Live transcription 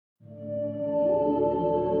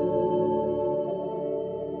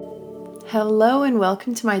Hello and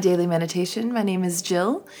welcome to my daily meditation. My name is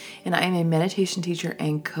Jill and I am a meditation teacher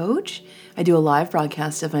and coach. I do a live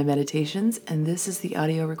broadcast of my meditations and this is the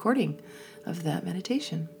audio recording of that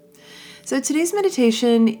meditation. So today's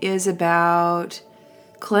meditation is about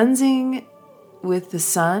cleansing with the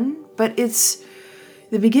sun, but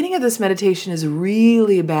the beginning of this meditation is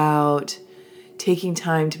really about taking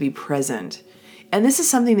time to be present. And this is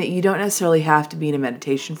something that you don't necessarily have to be in a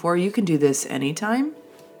meditation for. You can do this anytime.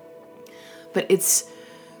 But it's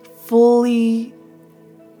fully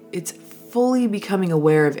becoming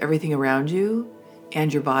aware of everything around you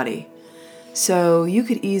and your body. So you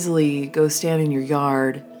could easily go stand in your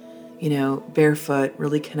yard, barefoot,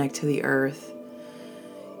 really connect to the earth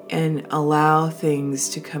and allow things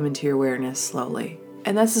to come into your awareness slowly.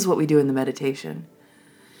 And this is what we do in the meditation.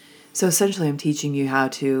 So essentially I'm teaching you how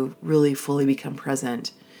to really fully become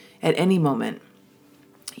present at any moment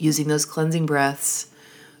using those cleansing breaths,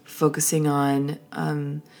 focusing on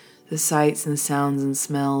the sights and sounds and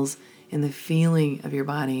smells and the feeling of your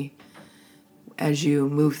body as you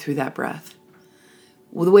move through that breath.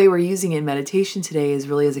 Well, the way we're using it in meditation today is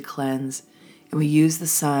really as a cleanse, and we use the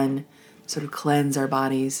sun to sort of cleanse our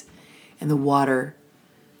bodies and the water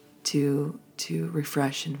to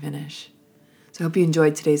refresh and finish. So I hope you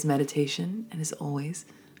enjoyed today's meditation, and as always,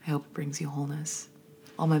 I hope it brings you wholeness.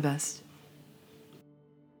 All my best.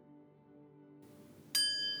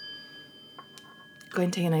 Go ahead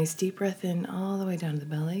and take a nice deep breath in all the way down to the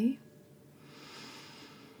belly.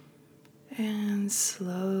 And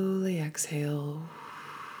slowly exhale.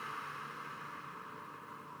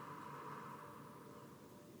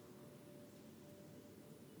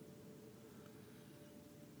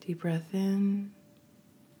 Deep breath in.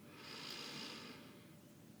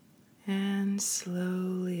 And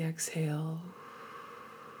slowly exhale.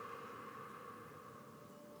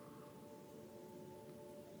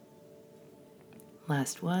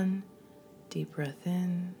 Last one. Deep breath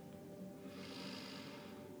in.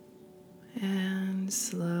 And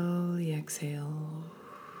slowly exhale.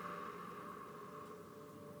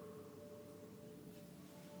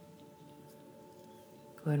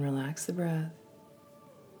 Go ahead and relax the breath.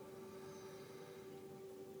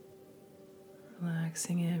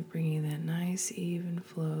 Relaxing it, bringing that nice even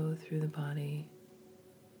flow through the body.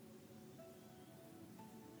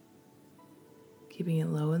 Keeping it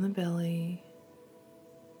low in the belly.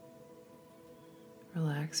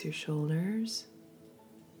 Relax your shoulders.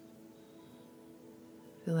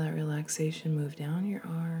 Feel that relaxation move down your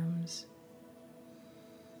arms,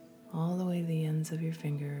 all the way to the ends of your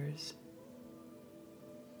fingers.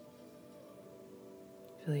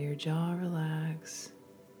 Feel your jaw relax.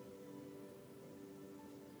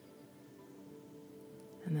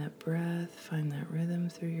 And that breath, find that rhythm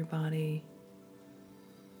through your body,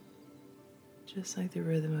 just like the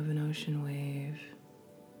rhythm of an ocean wave.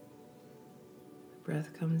 The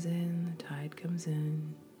breath comes in, the tide comes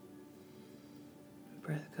in. The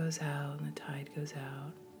breath goes out, and the tide goes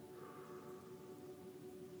out.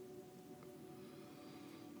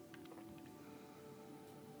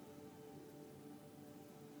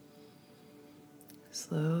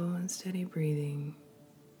 Slow and steady breathing.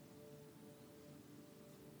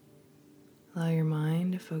 Allow your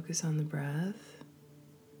mind to focus on the breath,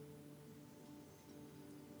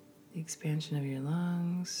 the expansion of your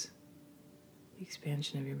lungs, the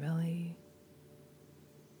expansion of your belly,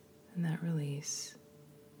 and that release.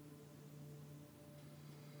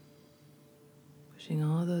 Pushing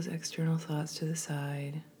all those external thoughts to the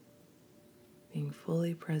side, being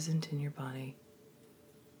fully present in your body.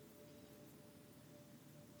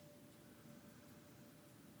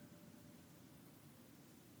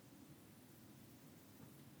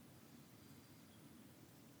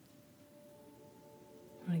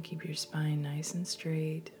 You want to keep your spine nice and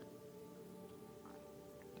straight.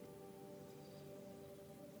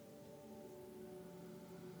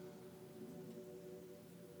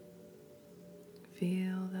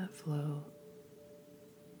 Feel that flow.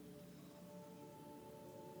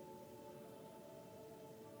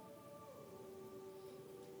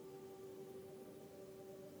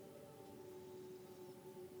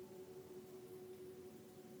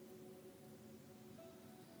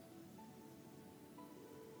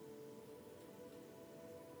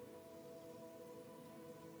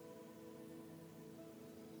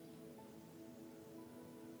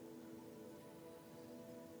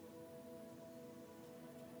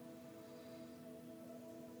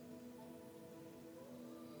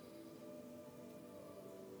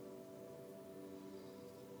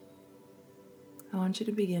 I want you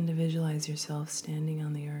to begin to visualize yourself standing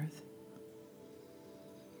on the earth.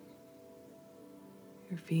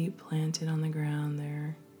 Your feet planted on the ground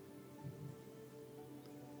there,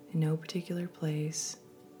 in no particular place.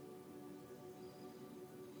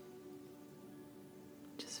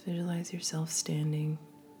 Just visualize yourself standing.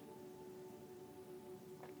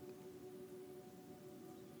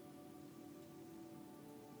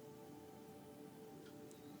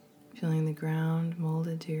 Feeling the ground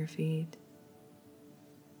molded to your feet.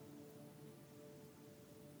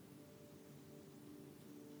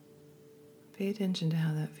 Pay attention to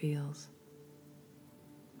how that feels.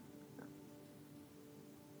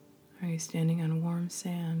 Are you standing on warm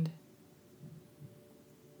sand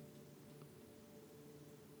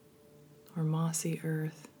or mossy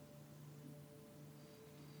earth?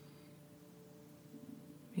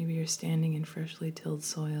 Maybe you're standing in freshly tilled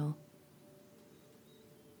soil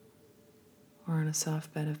or on a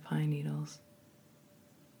soft bed of pine needles.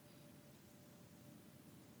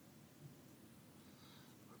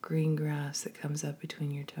 Or green grass that comes up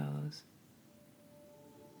between your toes.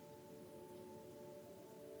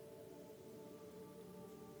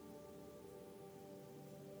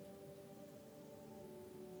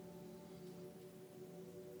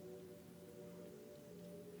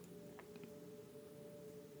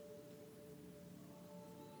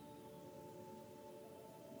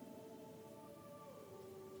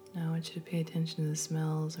 Now I want you to pay attention to the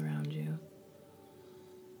smells around you.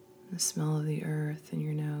 The smell of the earth in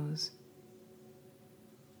your nose.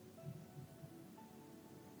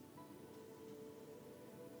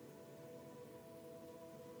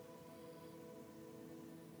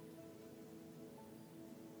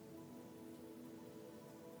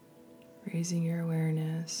 Raising your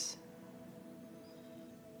awareness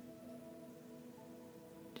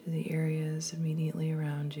to the areas immediately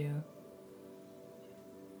around you.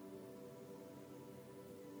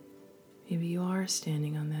 Maybe you are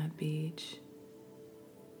standing on that beach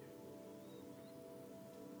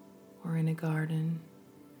or in a garden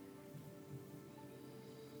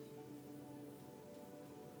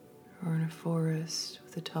or in a forest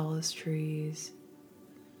with the tallest trees.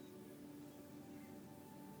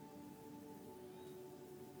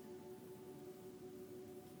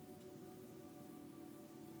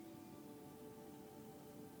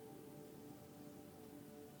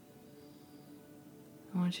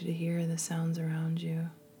 I want you to hear the sounds around you.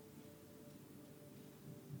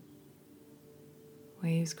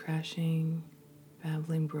 Waves crashing,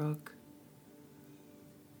 babbling brook,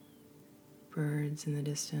 birds in the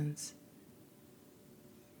distance,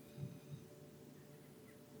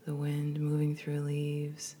 the wind moving through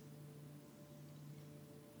leaves.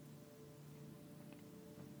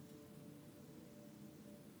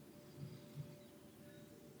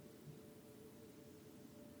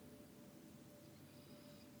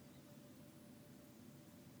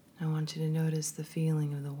 I want you to notice the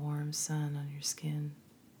feeling of the warm sun on your skin.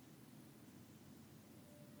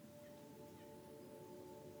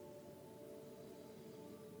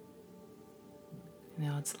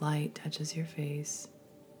 Now its light touches your face.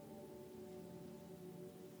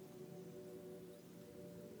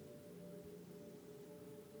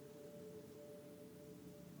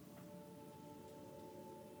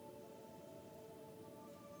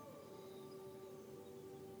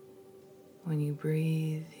 When you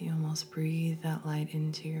breathe, you almost breathe that light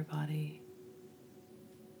into your body.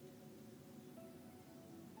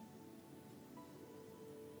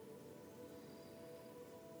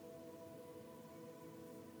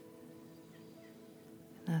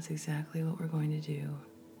 And that's exactly what we're going to do.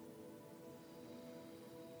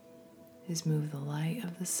 Is move the light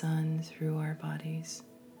of the sun through our bodies.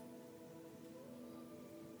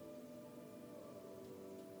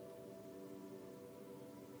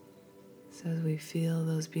 So as we feel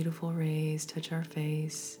those beautiful rays touch our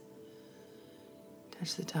face,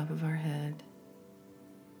 touch the top of our head,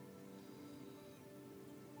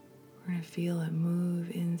 we're going to feel it move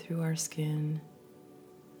in through our skin.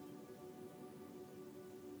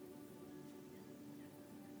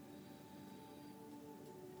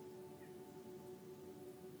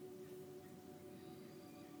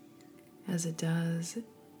 As it does,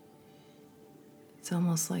 it's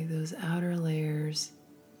almost like those outer layers,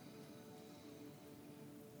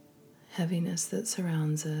 heaviness that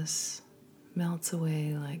surrounds us, melts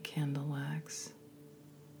away like candle wax.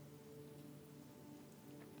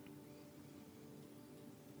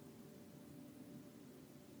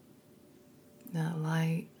 That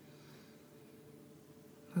light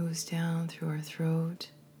moves down through our throat,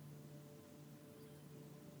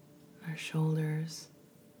 our shoulders,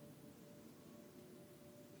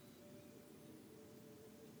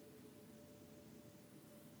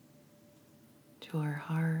 to our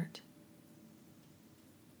heart,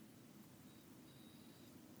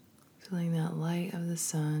 feeling that light of the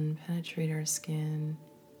sun penetrate our skin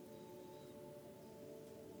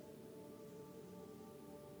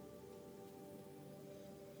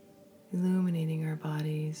illuminating our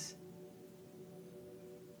bodies,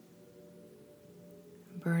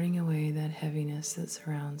 burning away that heaviness that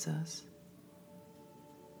surrounds us.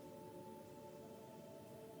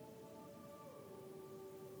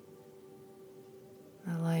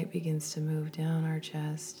 The light begins to move down our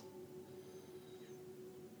chest,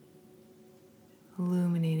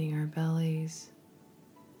 illuminating our bellies,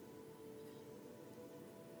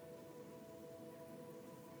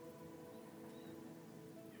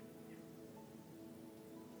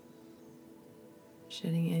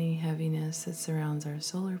 shedding any heaviness that surrounds our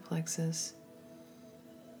solar plexus,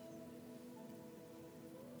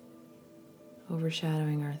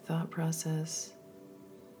 overshadowing our thought process,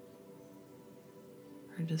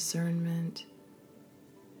 our discernment,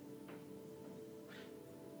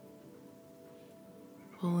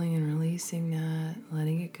 pulling and releasing that,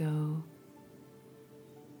 letting it go.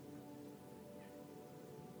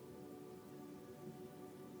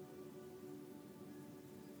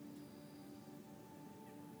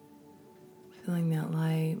 Feeling that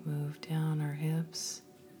light move down our hips,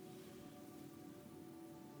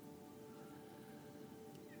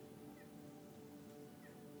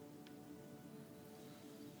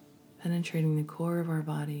 penetrating the core of our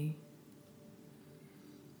body,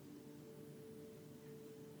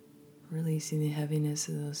 releasing the heaviness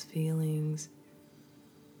of those feelings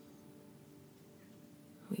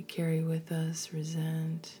we carry with us,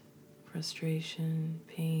 resent, frustration,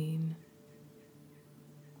 pain.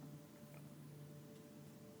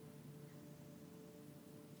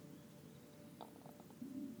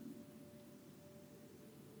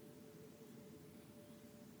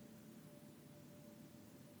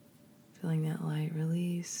 Feeling that light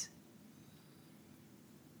release,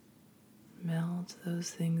 melt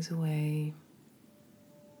those things away.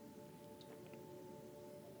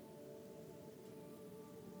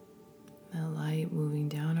 That light moving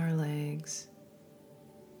down our legs,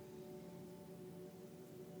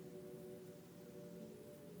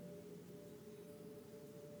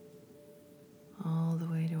 all the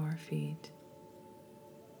way to our feet.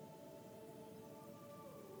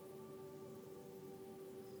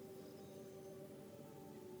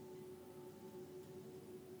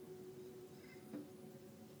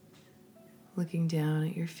 Looking down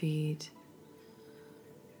at your feet,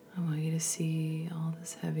 I want you to see all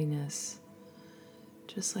this heaviness,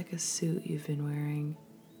 just like a suit you've been wearing,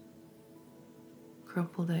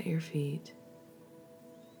 crumpled at your feet.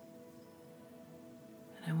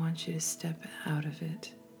 And I want you to step out of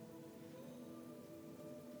it.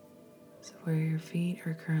 So where your feet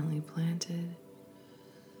are currently planted,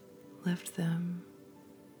 lift them,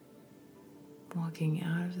 walking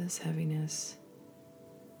out of this heaviness.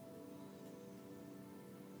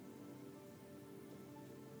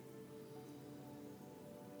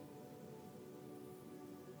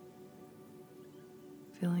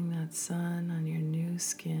 Feeling that sun on your new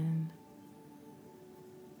skin,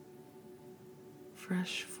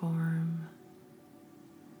 fresh form.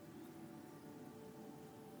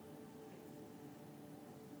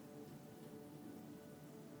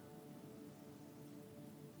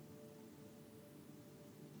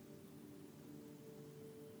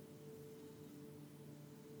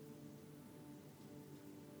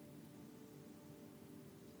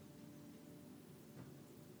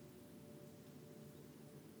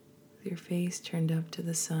 With your face turned up to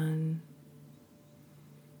the sun,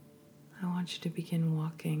 I want you to begin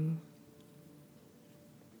walking,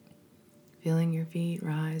 feeling your feet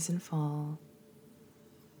rise and fall,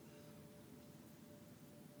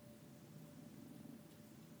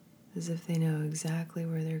 as if they know exactly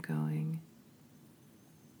where they're going.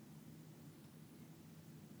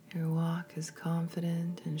 Your walk is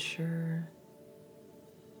confident and sure.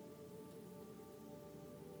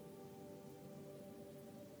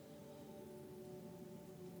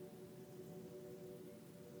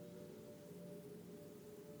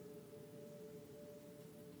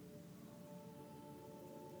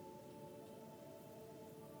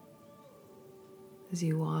 As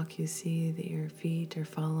you walk, you see that your feet are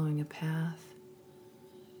following a path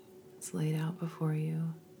that's laid out before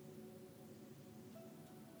you.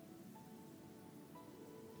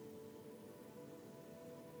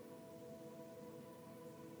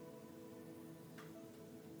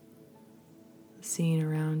 The scene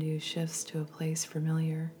around you shifts to a place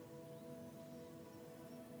familiar.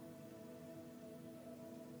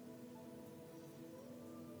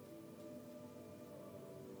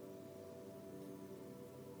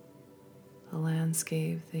 A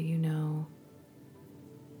landscape that you know.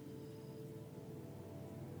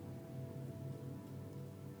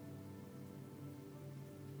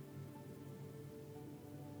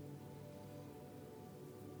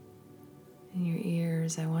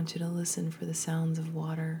 ears, I want you to listen for the sounds of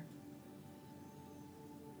water.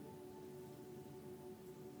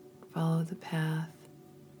 Follow the path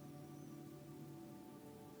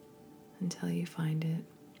until you find it.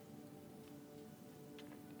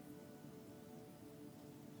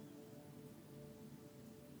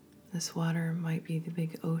 This water might be the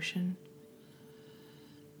big ocean,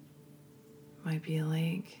 might be a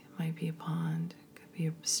lake, might be a pond, could be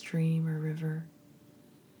a stream or river,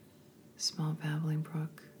 small babbling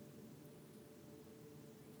brook.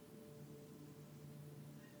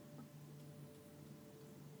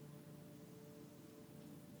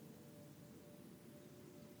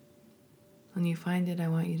 When you find it, I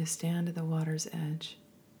want you to stand at the water's edge.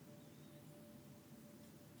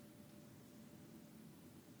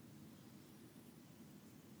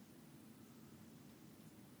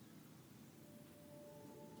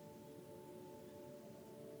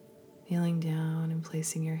 Kneeling down and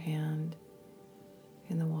placing your hand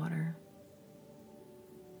in the water.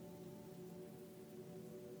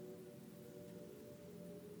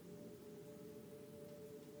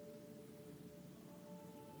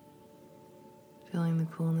 Feeling the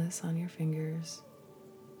coolness on your fingers.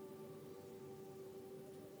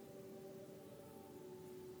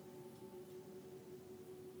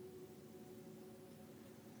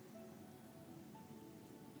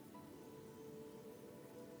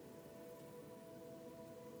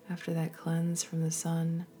 After that cleanse from the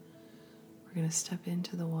sun, we're going to step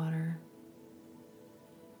into the water.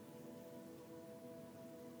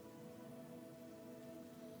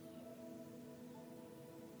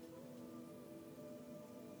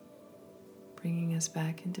 Bringing us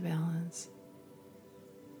back into balance.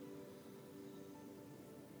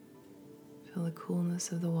 Feel the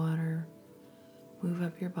coolness of the water move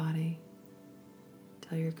up your body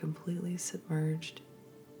until you're completely submerged.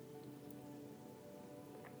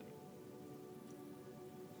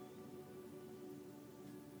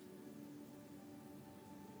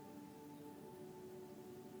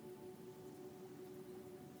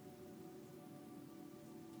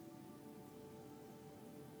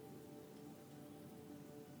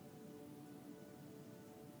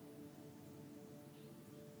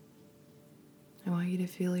 I want you to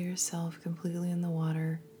feel yourself completely in the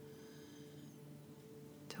water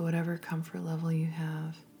to whatever comfort level you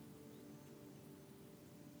have.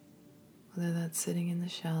 Whether that's sitting in the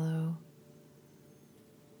shallow,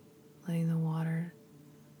 letting the water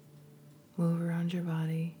move around your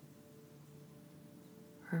body,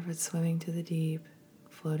 or if it's swimming to the deep,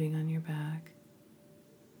 floating on your back.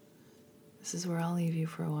 This is where I'll leave you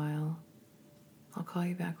for a while. I'll call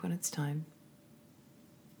you back when it's time.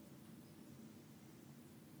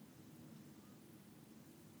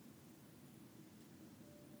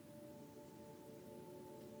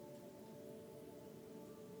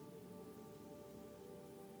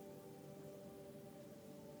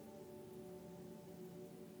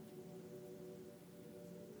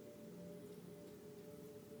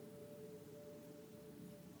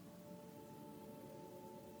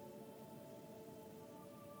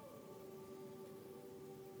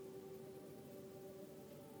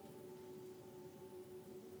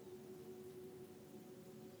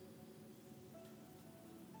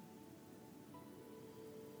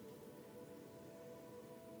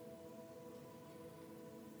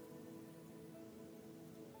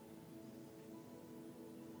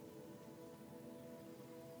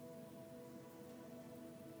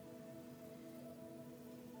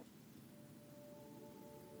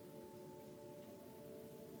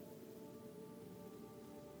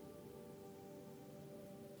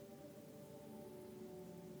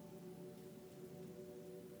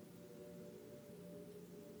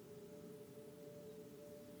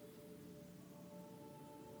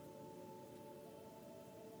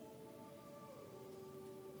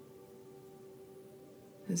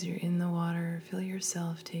 As you're in the water, feel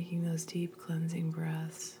yourself taking those deep cleansing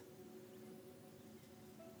breaths.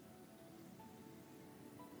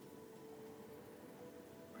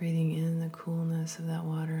 Breathing in the coolness of that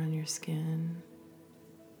water on your skin.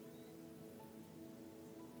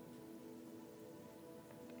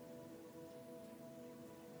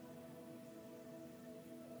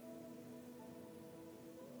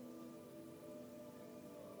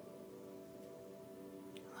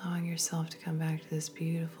 Allowing yourself to come back to this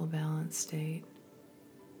beautiful balanced state.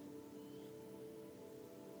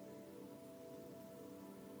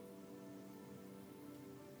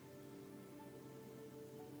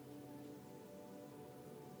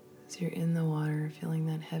 As you're in the water, feeling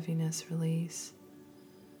that heaviness release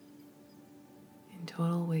in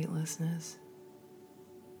total weightlessness.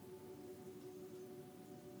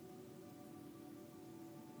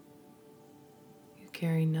 You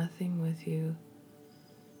carry nothing with you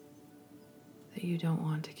that you don't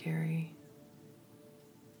want to carry.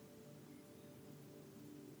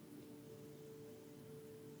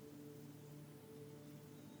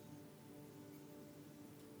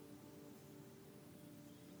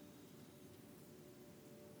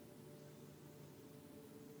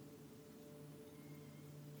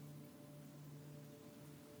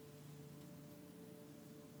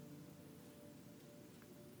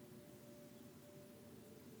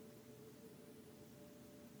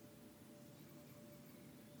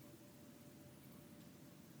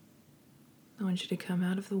 I want you to come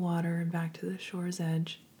out of the water and back to the shore's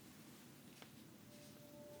edge.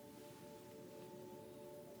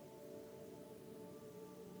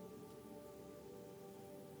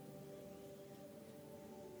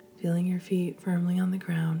 Feeling your feet firmly on the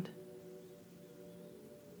ground.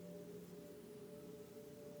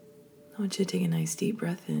 I want you to take a nice deep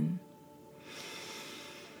breath in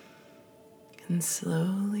and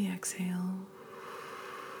slowly exhale.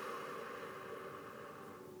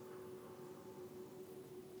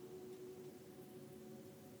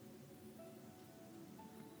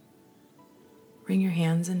 Bring your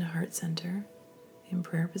hands into heart center in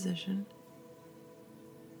prayer position.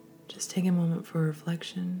 Just take a moment for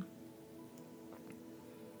reflection.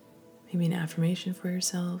 Maybe an affirmation for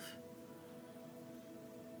yourself.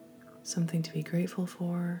 Something to be grateful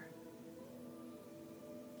for.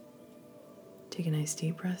 Take a nice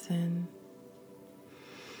deep breath in.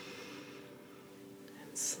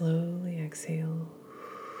 And slowly exhale.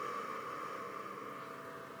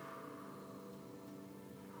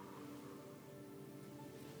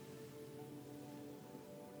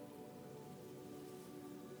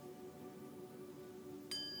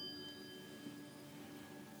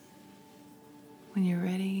 When you're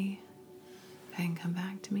ready, go ahead and come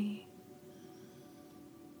back to me.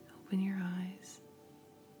 Open your eyes.